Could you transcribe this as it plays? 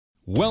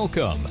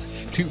Welcome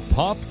to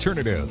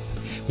Popternative,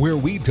 where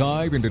we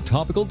dive into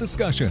topical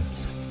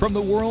discussions from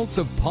the worlds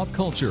of pop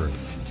culture,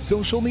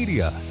 social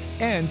media,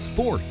 and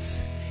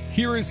sports.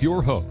 Here is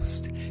your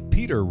host,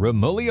 Peter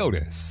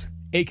Remoliotis,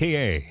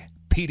 aka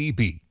PD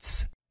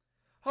Beats.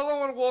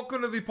 Hello and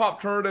welcome to the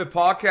Popternative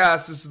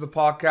Podcast. This is the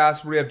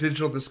podcast where we have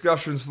digital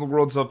discussions in the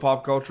worlds of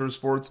pop culture,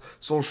 sports,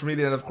 social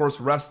media, and of course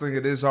wrestling.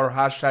 It is our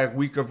hashtag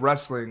Week of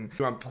Wrestling.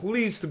 I'm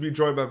pleased to be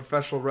joined by a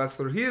professional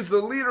wrestler. He is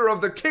the leader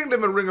of the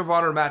Kingdom and Ring of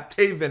Honor, Matt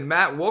Taven.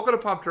 Matt, welcome to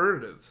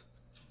Popternative.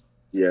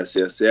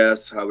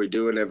 Yes. How we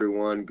doing,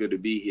 everyone? Good to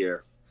be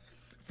here.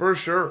 For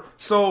sure.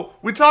 So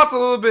we talked a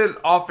little bit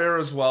off air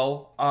as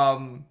well.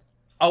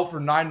 Out for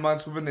 9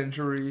 months with an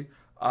injury.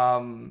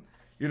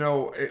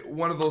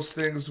 One of those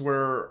things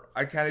where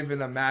I can't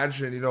even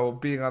imagine,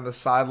 being on the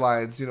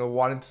sidelines,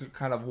 wanting to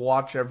kind of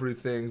watch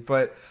everything.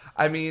 But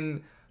I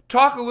mean,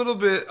 talk a little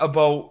bit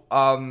about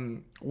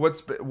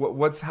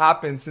what's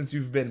happened since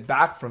you've been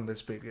back from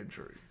this big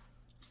injury.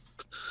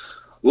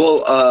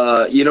 Well,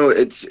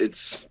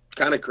 it's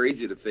kind of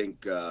crazy to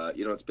think,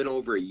 it's been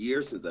over a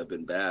year since I've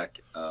been back.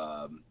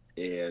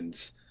 And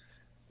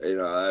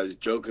I was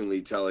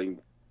jokingly telling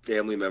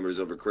family members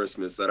over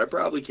Christmas that I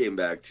probably came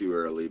back too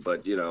early, but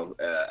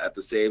at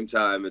the same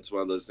time, it's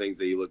one of those things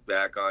that you look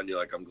back on, you're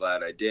like, I'm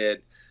glad I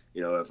did.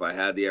 If I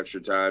had the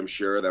extra time,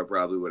 sure, that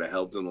probably would have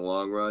helped in the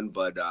long run.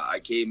 But I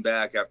came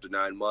back after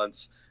 9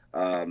 months,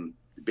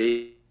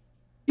 basically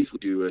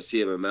to a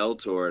CMML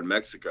tour in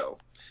Mexico.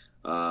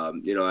 I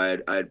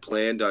had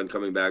planned on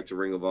coming back to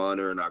Ring of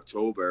Honor in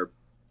October.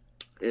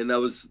 And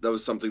that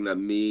was something that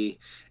me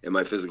and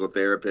my physical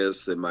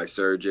therapist and my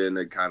surgeon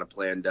had kind of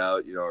planned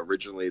out.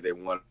 Originally they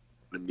wanted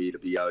me to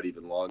be out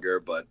even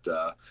longer, but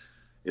I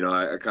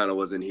kind of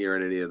wasn't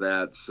hearing any of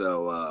that.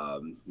 So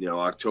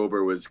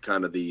October was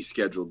kind of the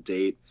scheduled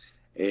date,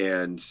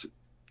 and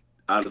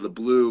out of the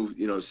blue,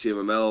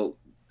 CMML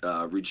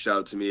reached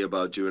out to me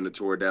about doing a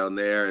tour down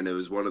there, and it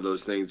was one of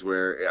those things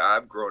where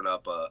I've grown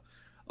up a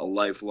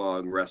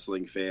lifelong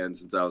wrestling fan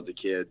since I was a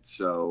kid.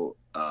 So,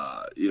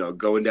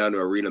 going down to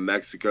Arena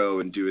Mexico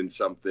and doing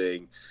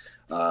something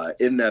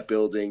in that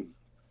building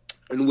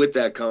and with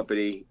that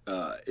company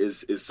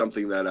is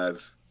something that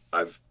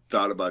I've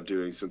thought about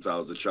doing since I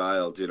was a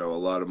child. A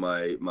lot of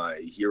my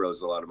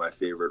heroes, a lot of my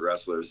favorite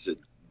wrestlers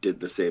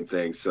did the same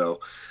thing. So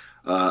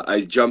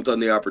I jumped on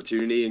the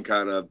opportunity and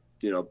kind of,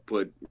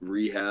 put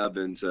rehab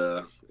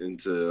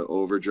into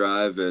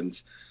overdrive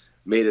and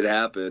made it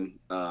happen.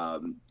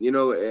 And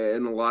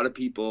a lot of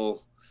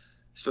people,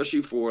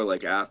 especially for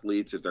like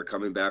athletes, if they're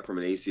coming back from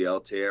an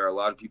ACL tear, a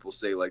lot of people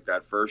say like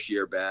that first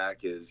year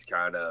back is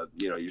kind of,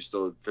 you're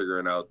still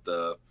figuring out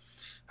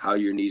how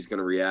your knee's going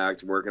to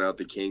react, working out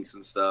the kinks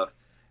and stuff.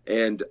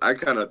 And I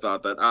kind of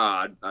thought that,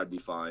 I'd be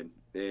fine.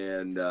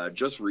 And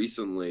just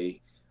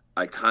recently,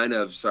 I kind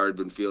of started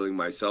been feeling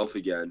myself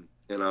again.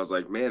 And I was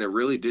like, man, it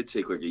really did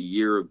take like a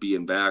year of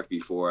being back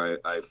before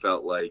I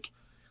felt like,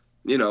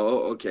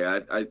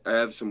 okay, I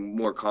have some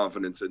more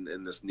confidence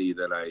in this knee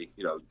than I,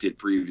 did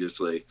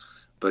previously.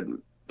 But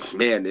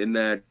man, in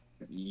that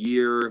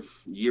year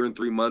and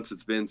 3 months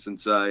it's been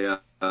since I've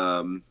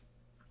been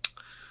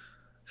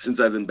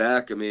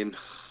back, I mean,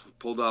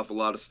 pulled off a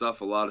lot of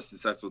stuff, a lot of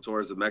successful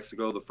tours of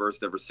Mexico, the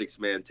first ever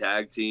 6-man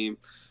tag team,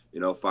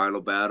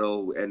 final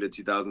battle ended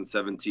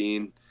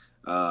 2017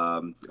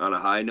 on a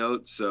high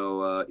note.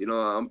 So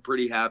I'm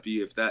pretty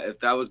happy if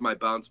that was my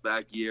bounce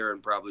back year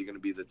and probably going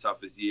to be the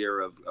toughest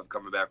year of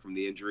coming back from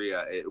the injury.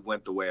 It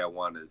went the way I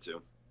wanted it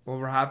to. Well,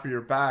 we're happy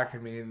you're back. I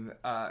mean,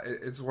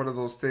 it's one of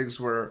those things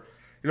where,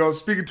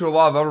 speaking to a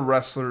lot of other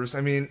wrestlers, I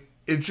mean,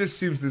 it just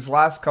seems these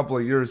last couple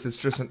of years, it's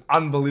just an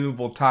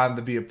unbelievable time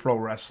to be a pro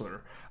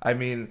wrestler. I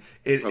mean,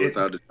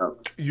 Without a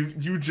doubt.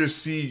 You just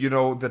see,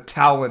 the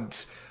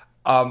talent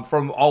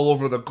from all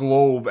over the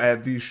globe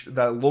at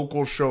that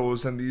local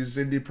shows and these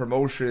indie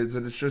promotions,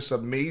 and it's just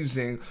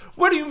amazing.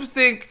 What do you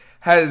think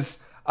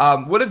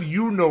what have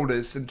you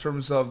noticed in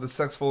terms of the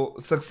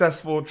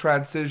successful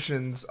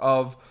transitions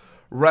of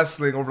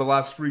wrestling over the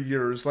last 3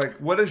 years? Like,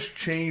 what has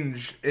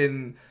changed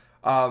in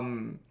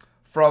from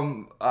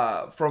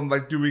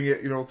like doing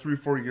it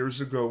 3-4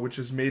 years ago, which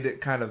has made it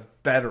kind of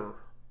better?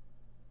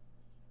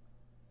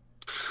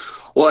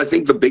 Well, I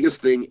think the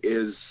biggest thing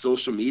is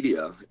social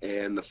media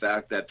and the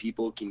fact that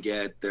people can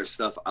get their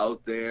stuff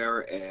out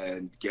there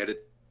and get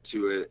it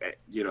to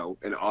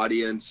an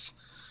audience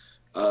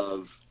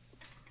of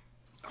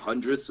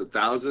hundreds of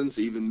thousands,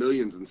 even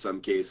millions in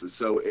some cases.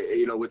 So,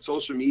 with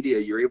social media,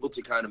 you're able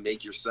to kind of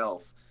make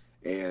yourself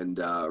and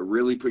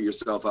really put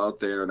yourself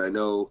out there. And I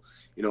know,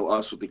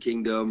 us with the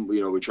Kingdom,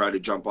 we try to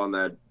jump on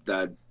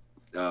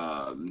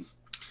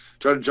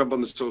try to jump on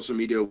the social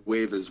media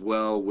wave as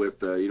well with,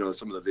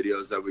 some of the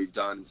videos that we've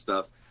done and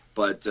stuff.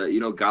 But,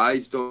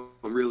 guys don't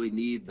really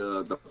need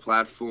the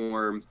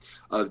platform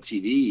of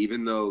TV,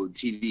 even though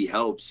TV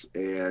helps.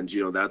 And,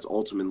 that's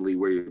ultimately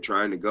where you're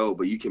trying to go.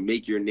 But you can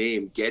make your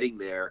name getting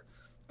there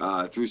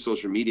through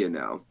social media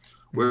now.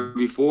 Where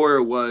before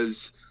it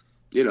was,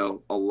 a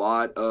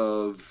lot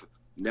of,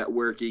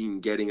 networking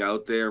and getting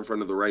out there in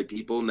front of the right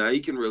people, now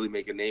you can really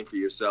make a name for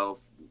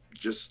yourself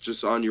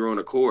just on your own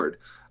accord,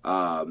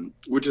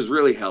 which has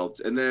really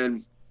helped. And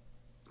then,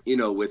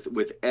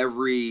 with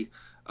every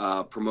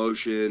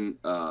promotion,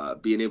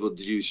 being able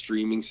to do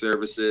streaming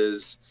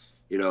services,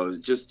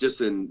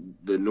 just in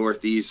the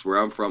Northeast where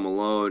I'm from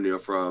alone,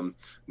 from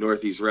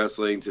Northeast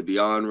Wrestling to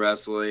Beyond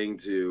Wrestling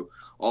to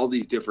all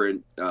these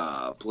different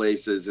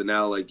places. And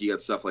now, like, you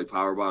got stuff like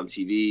Powerbomb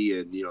TV,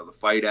 and, the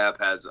Fight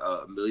app has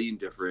a million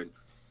different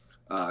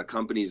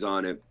companies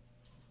on it.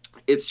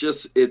 It's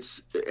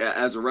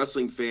as a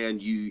wrestling fan,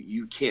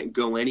 you can't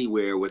go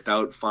anywhere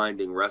without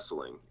finding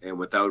wrestling and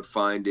without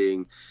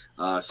finding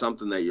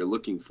something that you're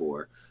looking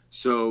for.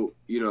 So,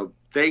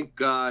 thank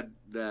God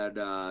that,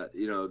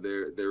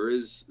 there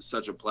is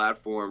such a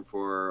platform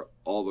for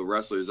all the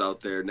wrestlers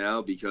out there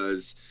now,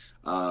 because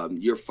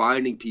you're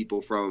finding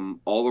people from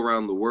all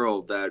around the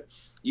world that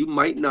you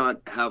might not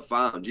have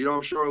found.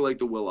 I'm sure, like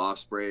the Will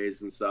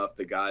Ospreays and stuff,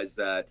 the guys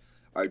that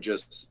are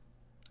just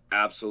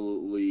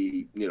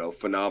absolutely,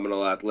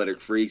 phenomenal athletic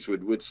freaks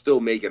would still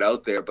make it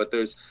out there. But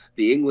there's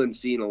the England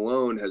scene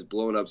alone has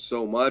blown up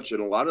so much.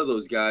 And a lot of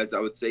those guys, I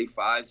would say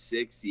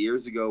 5-6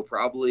 years ago,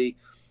 probably,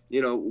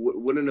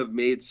 wouldn't have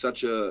made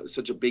such a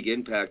big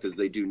impact as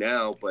they do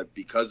now. But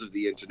because of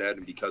the internet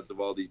and because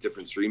of all these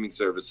different streaming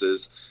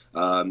services,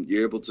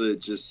 you're able to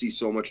just see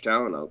so much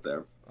talent out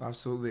there.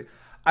 Absolutely.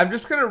 I'm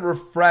just going to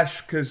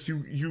refresh because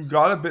you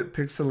got a bit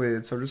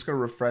pixelated. So I'm just going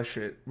to refresh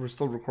it. We're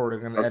still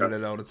recording. I'm going to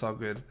edit it out. It's all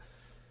good.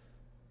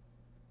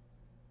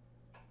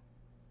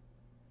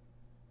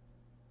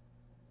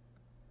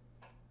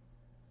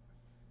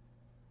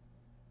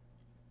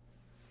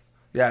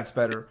 Yeah, it's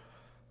better.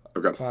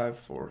 Okay. 5,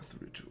 4,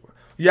 3, 2, 1.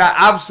 Yeah,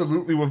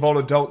 absolutely. Without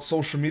a doubt,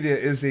 social media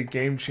is a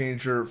game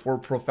changer for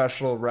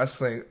professional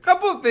wrestling. A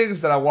couple of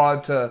things that I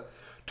wanted to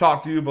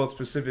talk to you about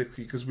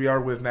specifically, because we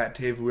are with Matt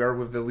Taven, we are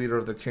with the leader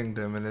of the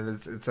kingdom, and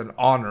it's an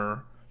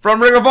honor.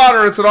 From Ring of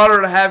Honor, it's an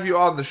honor to have you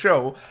on the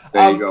show.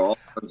 There you go. All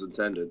puns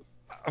intended.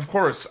 Of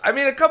course. I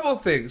mean, a couple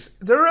of things.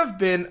 There have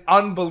been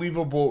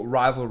unbelievable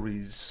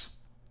rivalries.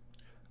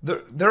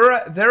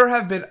 There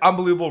have been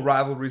unbelievable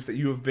rivalries that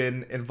you have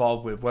been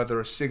involved with,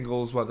 whether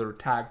singles, whether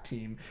tag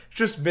team. It's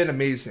just been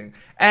amazing.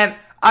 And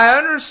I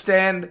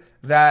understand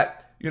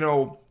that,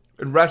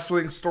 in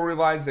wrestling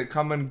storylines, they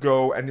come and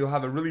go, and you'll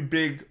have a really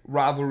big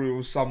rivalry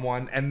with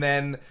someone, and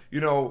then,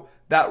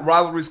 that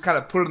rivalry is kind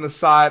of put on the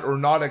side or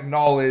not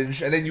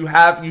acknowledged, and then you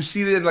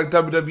see it in like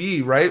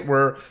WWE, right,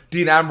 where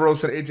Dean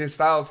Ambrose and AJ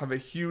Styles have a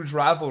huge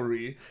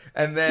rivalry,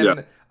 and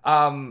then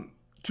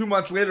 2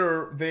 months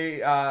later,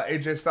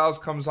 AJ Styles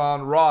comes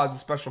on Raw as a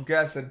special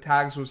guest and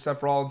tags with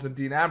Seth Rollins and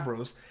Dean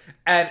Ambrose.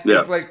 And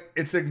it's like,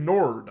 it's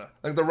ignored.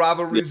 Like, the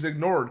rivalry is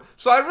ignored.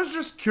 So I was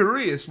just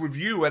curious with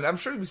you, and I'm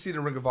sure you've seen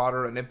in Ring of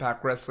Honor and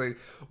Impact Wrestling.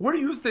 What do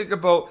you think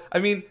about,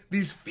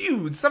 these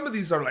feuds? Some of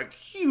these are, like,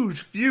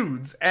 huge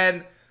feuds.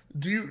 And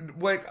do you,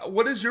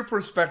 what is your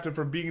perspective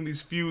from being in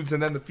these feuds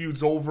and then the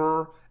feud's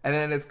over and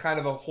then it's kind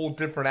of a whole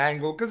different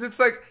angle? Because it's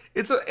like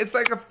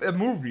a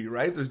movie,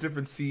 right? There's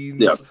different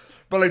scenes. Yeah.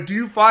 But, like, do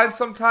you find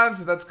sometimes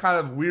that that's kind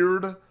of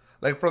weird,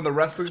 like, from the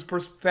wrestling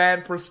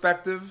fan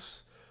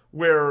perspective,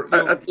 where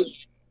I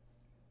think,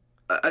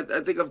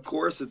 of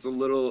course, it's a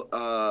little,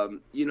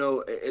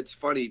 it's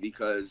funny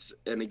because,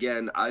 and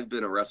again, I've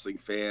been a wrestling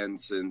fan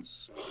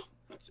since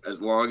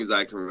as long as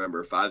I can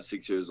remember,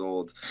 5-6 years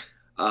old.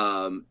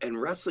 And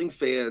wrestling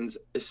fans,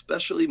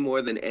 especially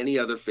more than any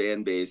other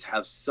fan base,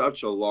 have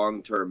such a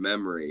long-term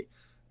memory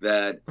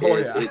that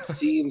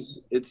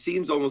it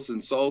seems almost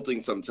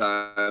insulting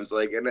sometimes.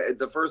 Like, and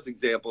the first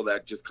example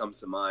that just comes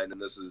to mind,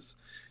 and this is,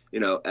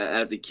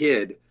 as a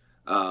kid,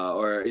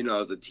 or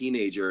as a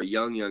teenager, a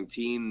young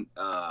teen,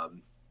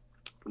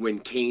 when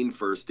Kane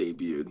first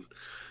debuted.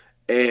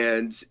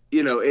 And,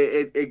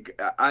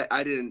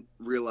 I didn't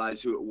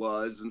realize who it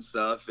was and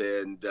stuff.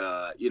 And,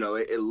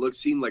 it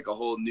seemed like a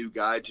whole new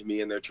guy to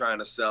me. And they're trying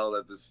to sell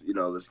that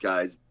this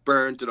guy's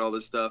burnt and all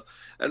this stuff.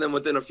 And then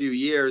within a few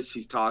years,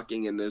 he's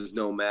talking and there's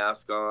no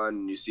mask on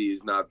and you see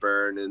he's not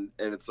burned. And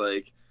it's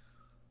like,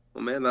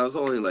 well, man, that was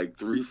only like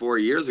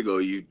 3-4 years ago.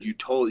 You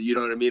told, you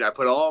know what I mean? I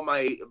put all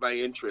my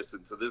interest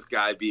into this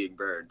guy being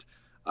burned.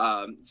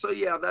 So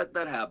yeah,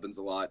 that happens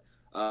a lot.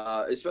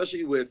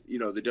 Especially with, the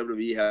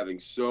WWE having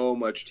so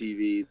much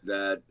TV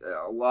that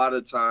a lot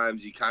of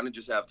times you kind of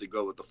just have to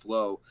go with the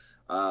flow.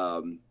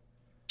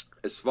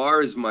 As far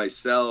as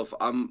myself,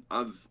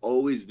 I've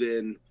always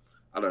been,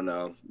 I don't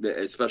know,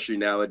 especially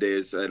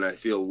nowadays, and I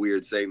feel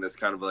weird saying this,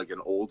 kind of like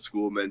an old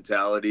school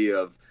mentality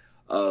of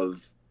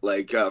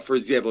like, for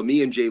example,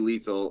 me and Jay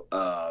Lethal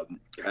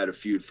had a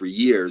feud for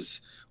years,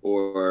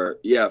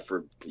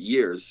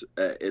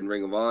 in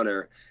Ring of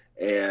Honor.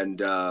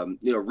 And,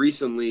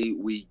 recently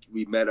we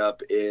met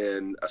up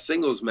in a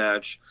singles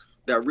match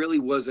that really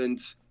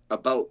wasn't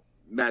about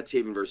Matt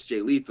Taven versus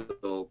Jay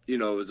Lethal. It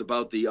was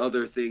about the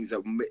other things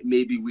that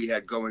maybe we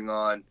had going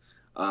on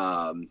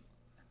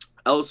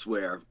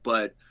elsewhere.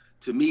 But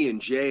to me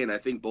and Jay, and I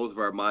think both of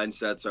our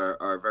mindsets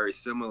are very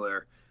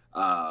similar,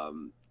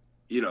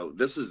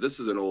 this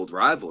is an old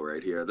rival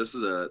right here. This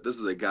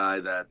is a guy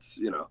that's,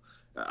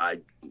 I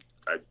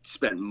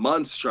spent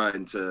months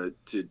trying to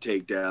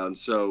take down.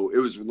 So it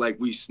was like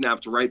we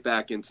snapped right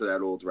back into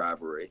that old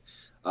rivalry.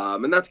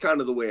 And that's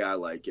kind of the way I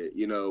like it,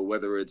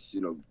 whether it's,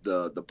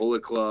 the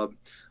Bullet Club,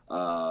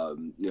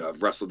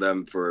 I've wrestled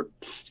them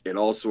in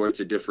all sorts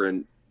of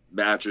different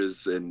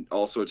matches in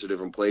all sorts of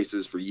different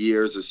places for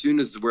years. As soon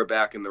as we're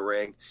back in the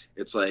ring,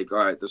 it's like, all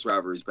right, this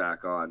rivalry's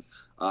back on.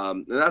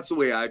 And that's the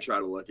way I try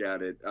to look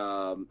at it.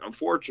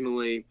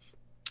 Unfortunately,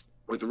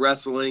 with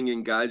wrestling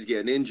and guys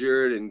getting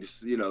injured and,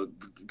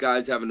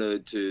 guys having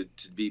to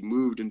be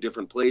moved in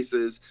different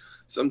places,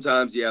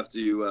 sometimes you have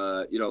to,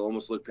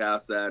 almost look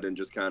past that and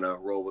just kind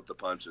of roll with the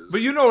punches. But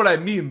you know what I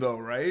mean, though,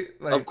 right?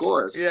 Like, of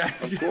course. Yeah.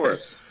 Of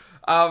course.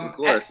 Of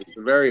course. It's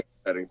a very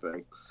upsetting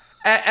thing.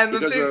 And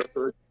because the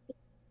thing...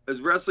 as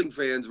wrestling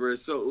fans,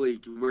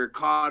 we're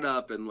caught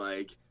up and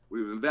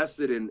we've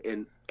invested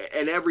in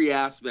every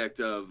aspect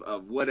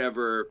of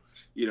whatever,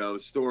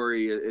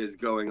 story is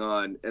going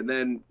on. And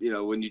then,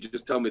 when you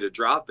just tell me to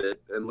drop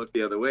it and look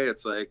the other way,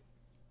 it's like,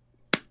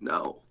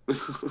 no.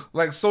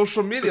 Like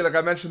social media, like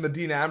I mentioned the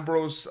Dean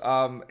Ambrose,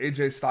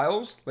 AJ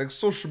Styles, like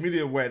social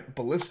media went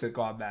ballistic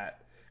on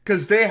that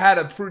because they had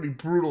a pretty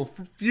brutal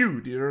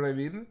feud. You know what I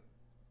mean?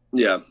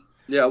 Yeah.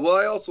 Yeah. Well,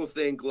 I also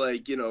think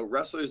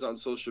wrestlers on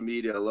social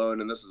media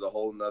alone, and this is a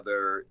whole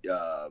nother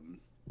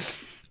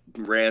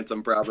rant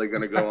I'm probably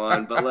going to go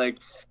on, but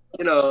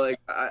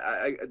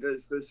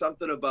there's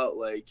something about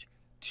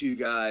two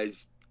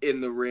guys in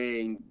the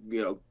ring,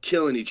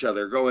 killing each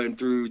other, going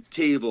through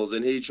tables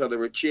and hit each other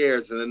with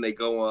chairs. And then they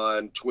go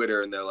on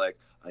Twitter and they're like,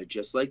 I'd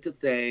just like to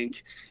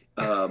thank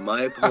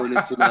my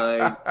opponent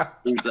tonight.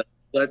 He's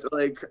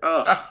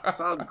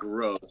how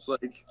gross.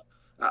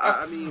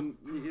 I mean,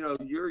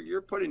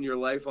 you're putting your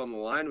life on the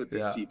line with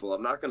these people.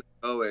 I'm not going to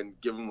go and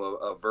give them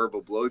a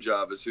verbal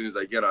blowjob as soon as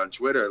I get on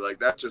Twitter.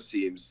 That just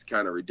seems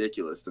kind of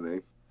ridiculous to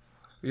me.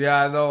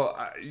 Yeah, no,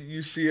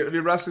 you see it. I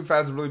mean, wrestling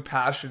fans are really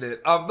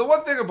passionate. The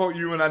one thing about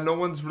you, and no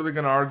one's really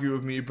going to argue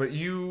with me, but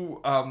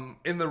you,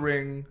 in the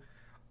ring,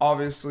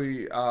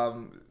 obviously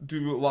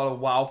do a lot of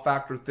wow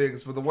factor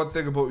things. But the one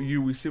thing about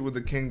you, we see it with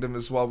the Kingdom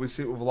as well. We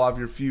see it with a lot of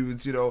your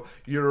feuds.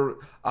 Your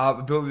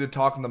ability to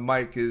talk on the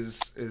mic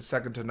is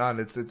second to none.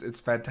 It's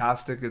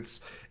fantastic.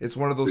 It's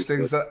one of those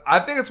things that I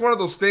think it's one of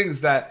those things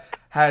that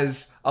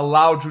has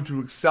allowed you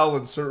to excel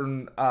in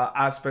certain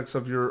aspects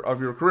of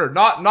your career.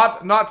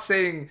 Not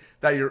saying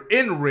that your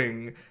in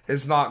ring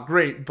is not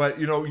great, but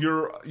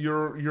your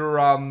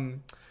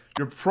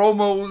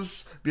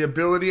promos, the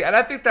ability, and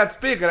I think that's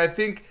big. And I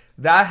think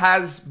that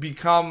has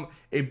become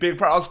a big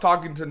part. I was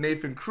talking to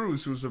Nathan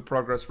Cruz, who's with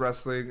Progress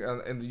Wrestling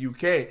in the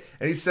UK,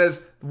 and he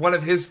says one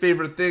of his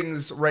favorite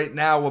things right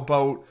now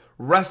about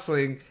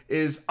wrestling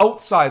is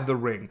outside the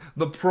ring,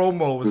 the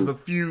promos, the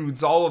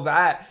feuds, all of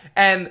that.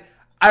 And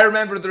I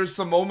remember there's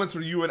some moments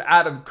where you and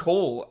Adam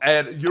Cole,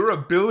 and your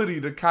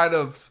ability to kind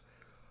of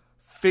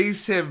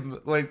face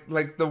him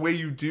like the way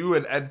you do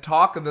and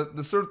talk and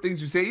the sort of things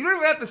you say, you don't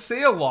even have to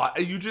say a lot,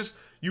 and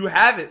you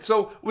have it.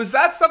 So was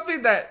that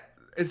something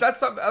that's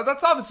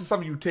obviously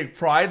something you take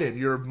pride in,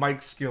 your mic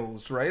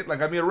skills, right?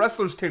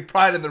 Wrestlers take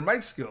pride in their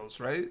mic skills,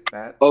 right,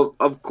 Matt? Oh,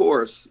 of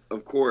course.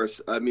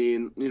 I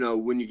mean,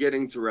 when you get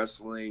into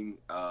wrestling,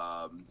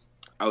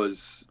 I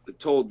was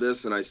told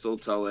this, and I still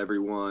tell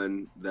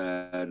everyone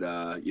that,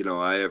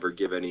 I ever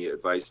give any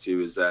advice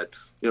to, is that,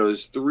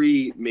 there's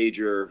three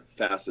major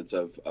facets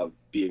of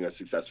being a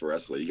successful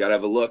wrestler. You got to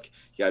have a look,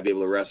 you got to be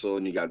able to wrestle,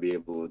 and you got to be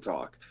able to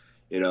talk.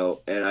 And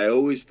I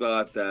always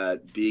thought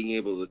that being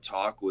able to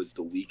talk was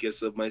the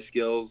weakest of my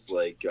skills,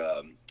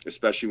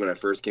 especially when I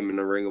first came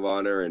into Ring of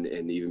Honor and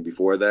even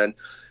before then.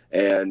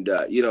 And,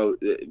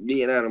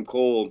 me and Adam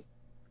Cole,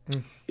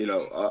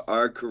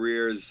 our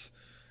careers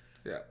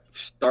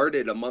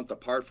started a month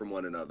apart from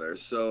one another.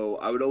 So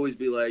I would always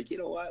be like,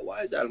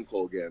 why is Adam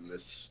Cole getting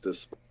this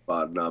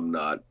spot and I'm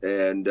not?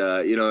 And,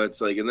 it's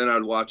like, and then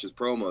I'd watch his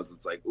promos.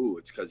 It's like, ooh,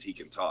 it's because he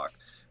can talk.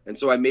 And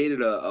so I made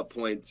it a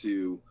point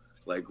to,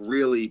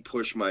 really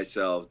push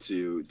myself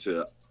to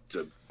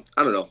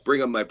I don't know,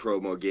 bring up my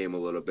promo game a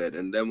little bit.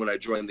 And then when I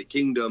joined the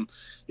Kingdom,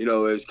 it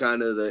was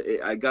kind of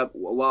I got a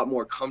lot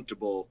more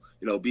comfortable,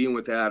 being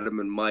with Adam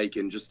and Mike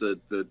and just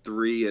the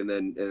three, and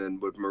then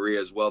with Maria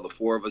as well, the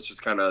four of us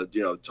just kind of,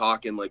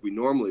 talking like we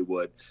normally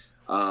would.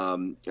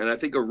 And I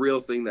think a real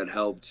thing that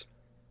helped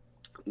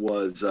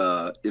was,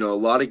 a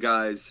lot of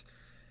guys,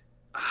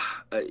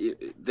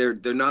 they're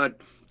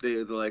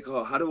like,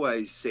 oh, how do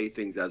I say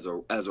things as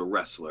a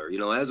wrestler?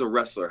 As a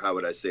wrestler, how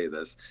would I say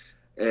this?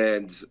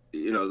 And, a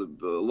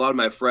lot of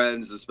my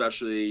friends,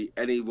 especially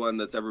anyone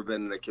that's ever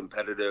been in a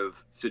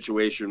competitive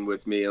situation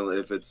with me,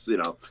 if it's,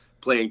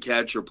 playing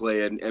catch or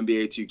playing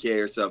NBA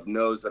 2K or stuff,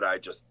 knows that I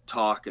just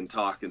talk and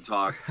talk and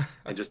talk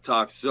and just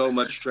talk so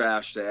much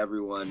trash to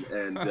everyone.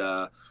 And,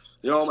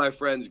 all my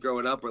friends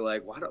growing up were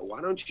like,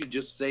 why don't you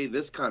just say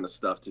this kind of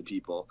stuff to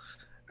people?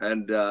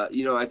 And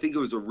I think it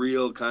was a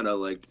real kind of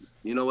like,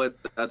 you know what,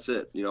 that's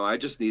it. I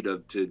just need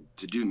to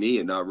do me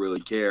and not really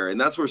care. And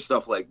that's where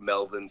stuff like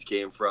Melvin's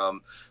came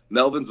from.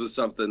 Melvin's was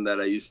something that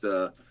I used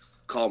to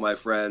call my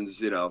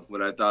friends,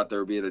 when I thought they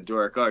were being a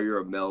dork. Oh, you're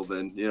a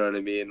Melvin. You know what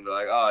I mean?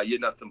 Like, oh, you're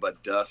nothing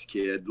but dust,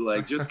 kid.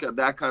 Like, just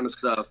that kind of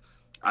stuff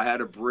I had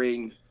to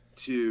bring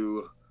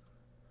to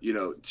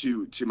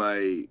to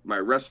my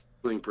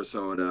wrestling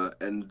persona.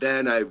 And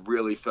then I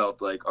really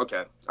felt like,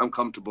 okay, I'm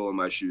comfortable in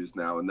my shoes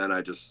now. And then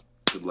I just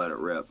could let it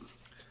rip.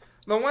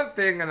 The one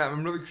thing, and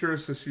I'm really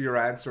curious to see your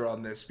answer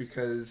on this,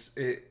 because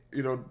it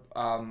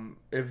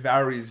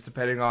varies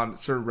depending on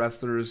certain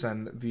wrestlers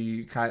and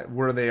the kind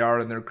where they are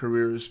in their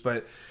careers.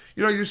 But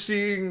you're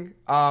seeing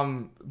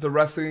the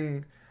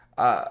wrestling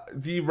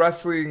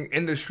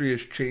industry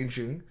is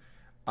changing.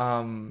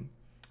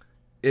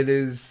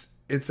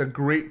 It's a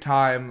great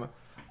time,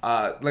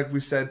 like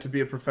we said, to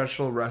be a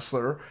professional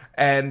wrestler,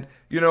 and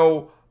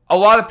a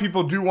lot of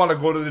people do want to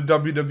go to the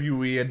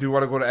WWE and do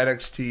want to go to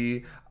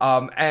NXT.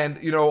 And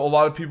a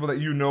lot of people that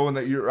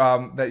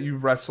and that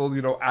you've wrestled,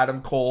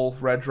 Adam Cole,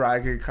 Red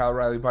Dragon, Kyle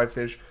Riley,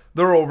 Byfish,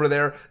 they're over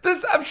there.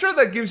 I'm sure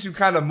that gives you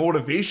kind of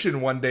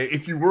motivation one day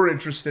if you were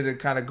interested in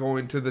kind of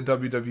going to the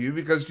WWE,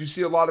 because you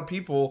see a lot of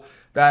people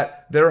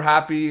that they're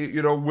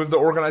happy, with the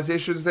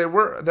organizations that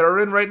are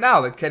in right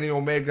now, like Kenny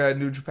Omega and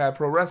New Japan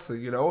Pro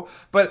Wrestling,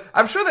 But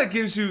I'm sure that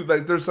gives you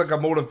there's a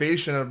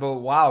motivation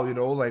about, wow,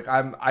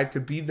 I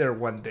could be there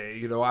one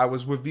day. I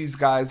was with these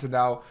guys and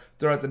now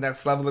they're at the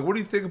next level. Like, what do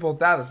you think about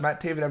that? Does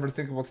Matt Taven ever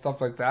think about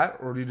stuff like that,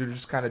 or do you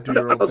just kind of do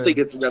your own thing? I don't think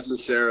it's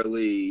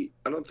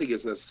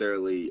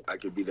necessarily I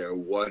could be there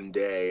one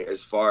day,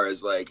 as far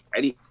as like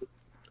any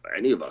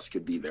of us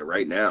could be there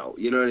right now.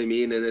 You know what I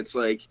mean? And it's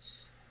like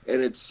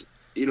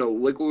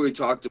like what we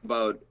talked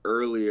about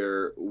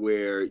earlier,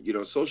 where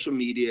social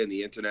media and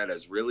the internet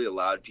has really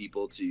allowed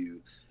people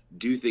to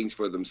do things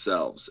for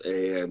themselves.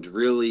 And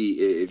really,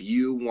 if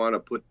you want to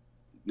put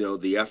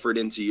the effort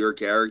into your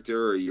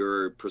character or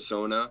your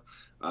persona,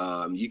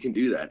 you can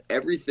do that.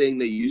 Everything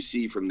that you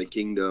see from the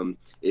Kingdom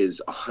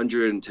is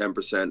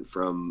 110%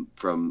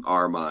 from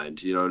our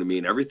mind. You know what I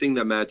mean? Everything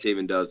that Matt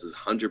Taven does is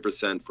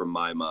 100% from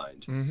my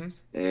mind. Mm-hmm.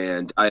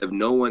 And I have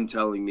no one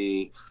telling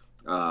me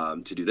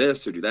to do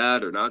this or do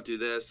that or not do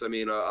this. I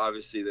mean,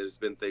 obviously there's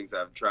been things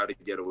I've tried to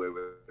get away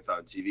with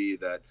on TV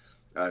that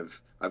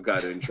I've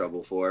gotten in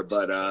trouble for,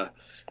 but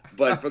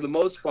for the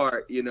most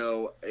part,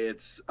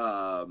 it's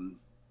I'm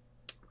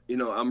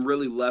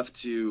really left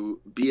to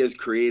be as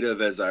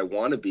creative as I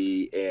want to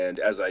be and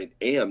as I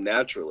am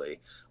naturally,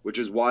 which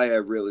is why I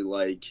really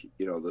like,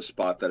 the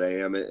spot that I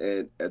am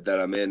in, that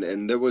I'm in.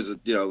 And there was,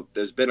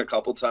 there's been a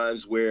couple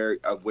times where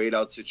I've weighed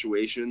out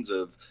situations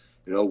of,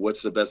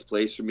 what's the best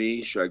place for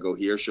me? Should I go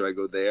here? Should I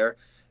go there?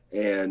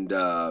 And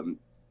it's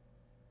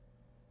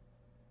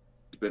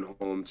been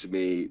home to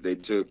me. They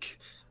took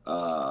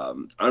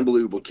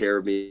unbelievable care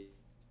of me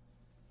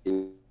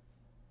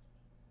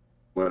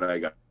when I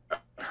got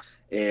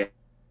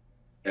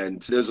and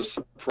there's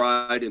a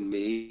pride in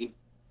me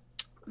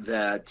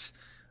that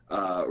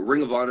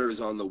Ring of Honor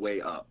is on the way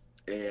up,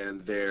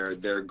 and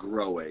they're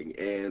growing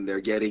and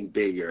they're getting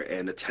bigger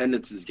and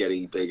attendance is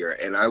getting bigger,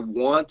 and I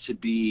want to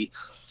be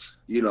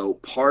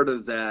part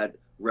of that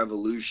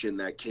revolution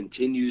that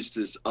continues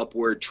this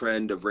upward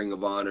trend of Ring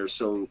of Honor.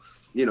 So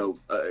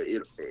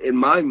in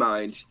my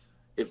mind,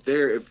 if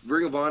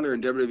Ring of Honor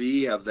and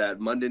WWE have that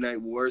Monday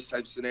Night Wars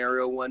type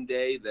scenario one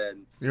day,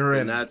 then you're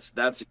in. That's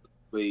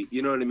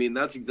you know what I mean?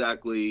 That's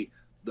exactly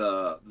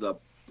the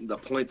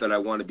point that I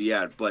want to be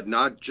at. But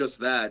not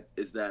just that,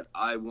 is that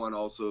I want to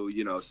also,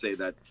 say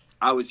that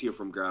I was here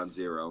from ground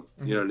zero.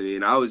 Mm-hmm. You know what I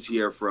mean? I was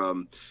here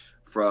from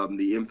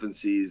the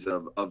infancies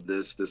of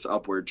this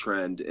upward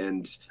trend,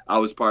 and I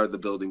was part of the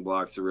building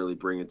blocks to really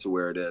bring it to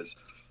where it is.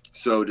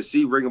 So to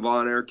see Ring of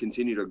Honor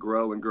continue to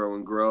grow and grow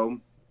and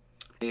grow,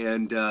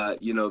 and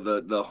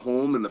the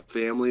home and the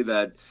family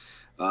that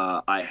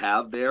I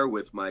have there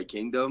with my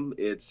Kingdom,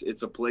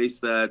 it's a place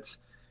that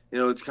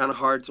it's kind of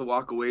hard to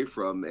walk away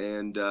from,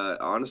 and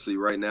honestly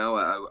right now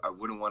I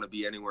wouldn't want to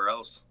be anywhere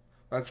else.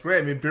 That's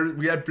great. I mean,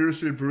 we had Beer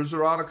City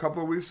Bruiser on a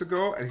couple of weeks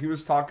ago, and he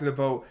was talking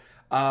about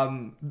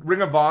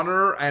Ring of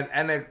Honor and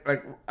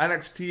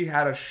NXT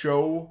had a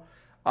show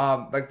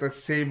the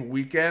same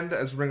weekend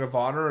as Ring of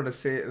Honor in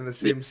the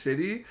same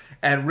city,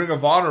 and Ring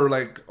of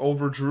Honor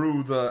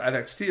overdrew the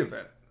NXT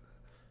event.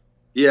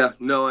 Yeah,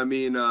 no, I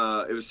mean,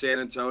 it was San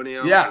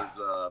Antonio. Yeah. It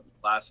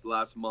was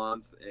last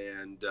month,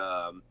 and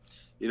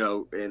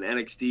and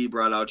NXT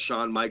brought out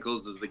Shawn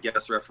Michaels as the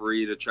guest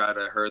referee to try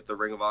to hurt the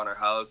Ring of Honor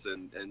house,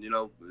 and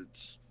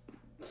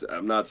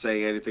I'm not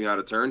saying anything out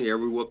of turn here.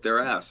 We whooped their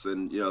ass,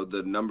 and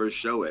the numbers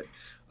show it.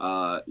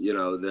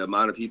 The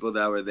amount of people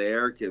that were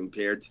there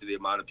compared to the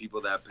amount of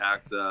people that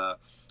packed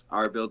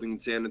our building in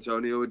San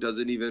Antonio, it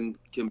doesn't even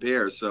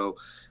compare. So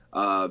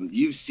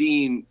you've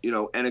seen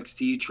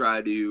NXT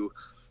try to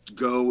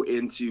go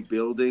into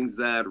buildings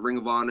that Ring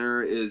of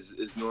Honor is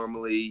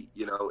normally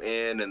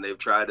in, and they've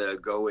tried to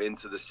go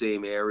into the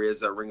same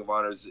areas that Ring of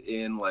Honor is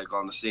in, like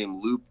on the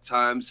same loop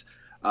times.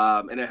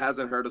 and it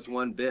hasn't hurt us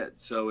one bit.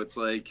 So it's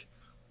like,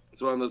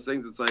 it's one of those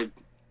things. It's like,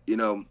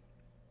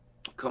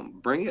 come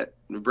bring it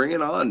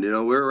on.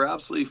 We're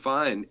absolutely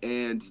fine.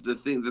 And the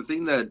thing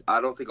that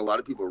I don't think a lot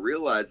of people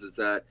realize is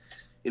that,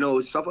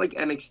 stuff like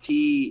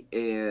NXT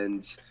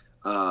and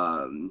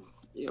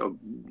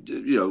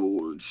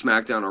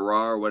SmackDown or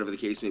Raw or whatever the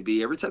case may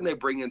be, every time they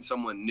bring in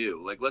someone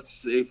new, like let's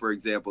say, for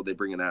example, they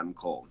bring in Adam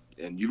Cole,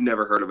 and you've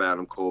never heard of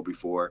Adam Cole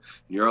before,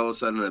 and you're all of a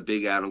sudden a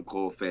big Adam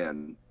Cole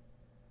fan.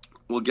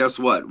 Well, guess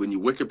what? When you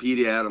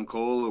Wikipedia Adam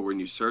Cole or when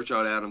you search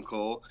out Adam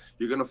Cole,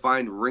 you're going to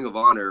find Ring of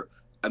Honor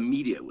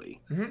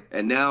immediately. Mm-hmm.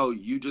 And now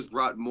you just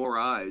brought more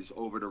eyes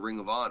over to Ring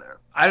of Honor.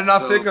 I did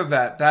not think of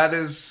that.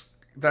 That's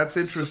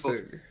interesting.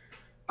 So,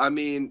 I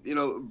mean,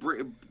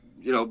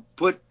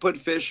 put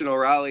Fish and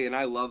O'Reilly, and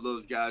I love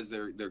those guys.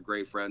 They're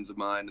great friends of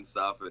mine and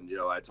stuff, and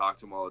I talk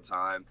to them all the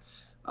time,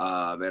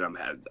 and I'm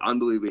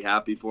unbelievably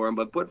happy for them.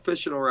 But put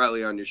Fish and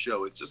O'Reilly on your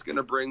show; it's just going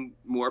to bring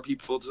more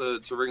people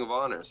to Ring of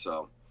Honor.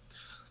 So.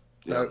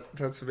 Yeah.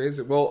 That's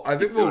amazing. Well, I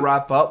think we'll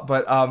wrap up,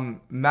 but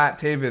Matt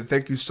Taven,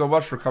 thank you so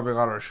much for coming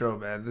on our show,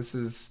 man. This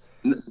has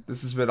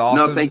been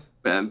awesome. No, thank you,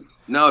 man.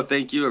 No,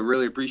 thank you. I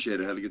really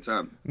appreciate it. I had a good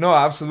time. No,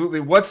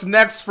 absolutely. What's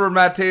next for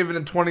Matt Taven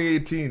in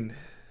 2018?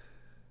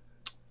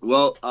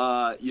 Well,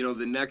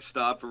 the next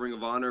stop for Ring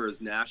of Honor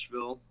is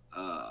Nashville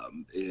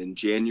in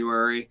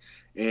January,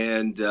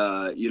 and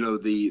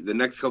the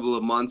next couple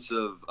of months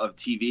of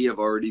TV have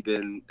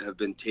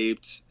been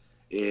taped.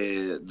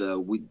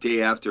 The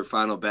day after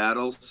Final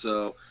Battle,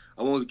 so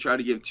I won't try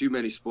to give too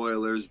many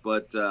spoilers,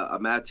 but a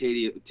Matt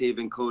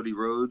Taven Cody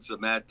Rhodes, a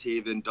Matt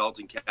Taven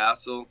Dalton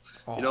Castle,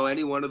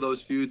 any one of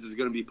those feuds is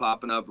going to be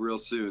popping up real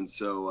soon.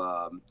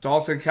 So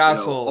Dalton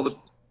Castle,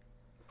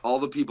 all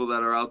the people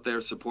that are out there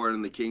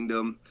supporting the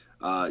Kingdom,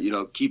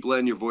 keep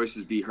letting your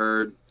voices be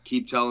heard.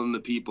 Keep telling the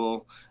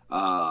people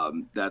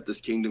that this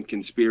Kingdom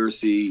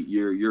conspiracy,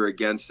 you're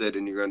against it,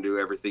 and you're going to do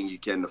everything you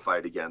can to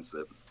fight against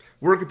it.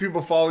 Where can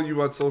people follow you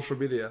on social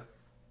media?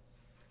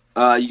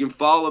 You can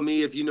follow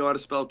me if you know how to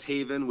spell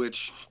Taven,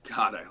 which,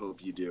 God, I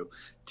hope you do.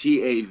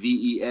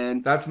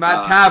 Taven. That's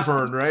Matt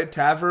Tavern, right?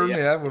 Tavern,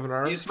 yeah, with an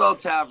R. You spell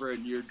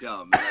Tavern, you're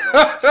dumb.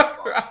 I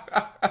don't want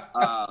you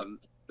to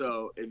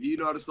so if you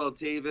know how to spell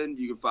Taven,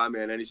 you can find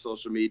me on any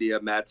social media.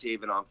 Matt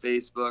Taven on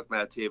Facebook,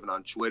 Matt Taven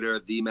on Twitter,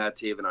 the Matt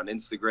Taven on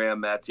Instagram,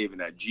 Matt Taven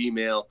at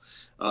Gmail.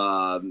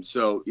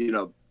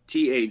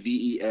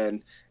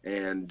 Taven,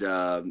 and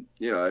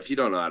if you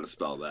don't know how to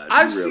spell that,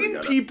 I've seen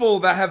people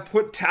that have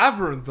put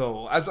tavern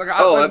though. As where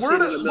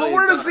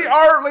does the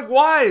R? Like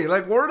why?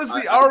 Like where does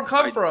the R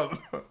come from?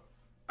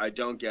 I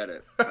don't get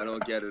it. I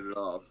don't get it at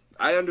all.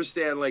 I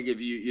understand like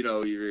if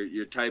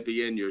you're typing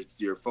in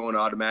your phone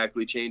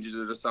automatically changes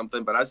it or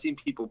something, but I've seen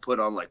people put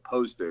on like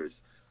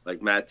posters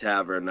like Matt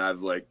Tavern. And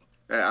I've like,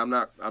 hey, I'm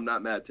not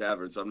Matt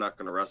Tavern, so I'm not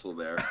gonna wrestle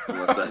there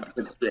unless that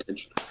gets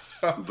changed.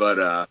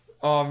 But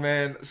oh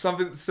man,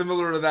 something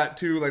similar to that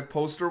too, like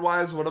poster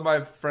wise. One of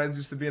my friends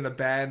used to be in a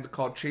band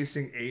called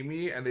Chasing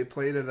Amy, and they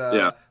played at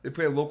a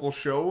local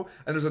show.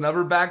 And there's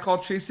another band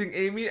called Chasing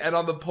Amy, and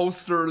on the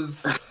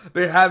posters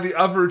they have the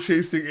other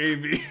Chasing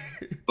Amy.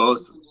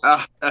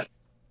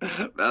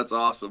 That's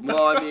awesome.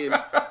 Well, I mean,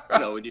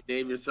 when you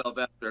name yourself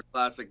after a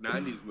classic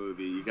 '90s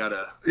movie, you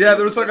gotta. Yeah,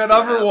 there was like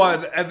another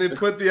one, and they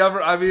put the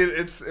other. I mean,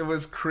 it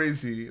was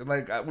crazy.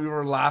 Like we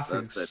were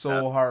laughing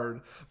so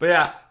hard. But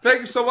yeah,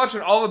 thank you so much,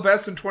 and all the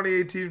best in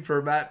 2018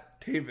 for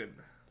Matt Taven.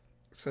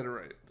 Said it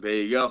right. There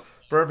you go.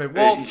 Perfect.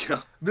 Well,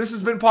 this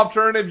has been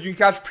Popternative. You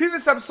can catch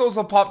previous episodes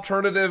of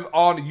Popternative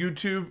on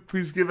YouTube.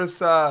 Please give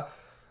us.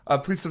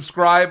 Please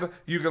subscribe.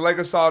 You can like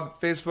us on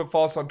Facebook,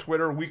 follow us on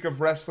Twitter. Week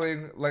of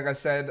Wrestling, like I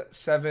said,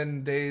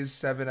 7 days,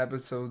 7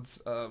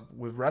 episodes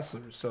with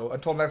wrestlers. So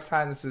until next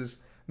time, this is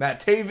Matt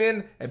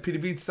Taven and Peter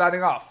Beats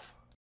signing off.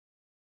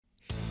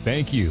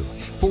 Thank you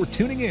for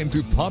tuning in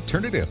to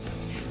Popternative.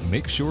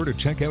 Make sure to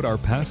check out our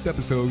past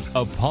episodes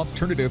of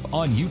Popternative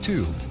on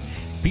YouTube.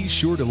 Be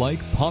sure to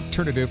like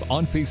Popternative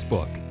on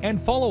Facebook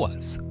and follow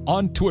us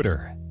on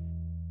Twitter.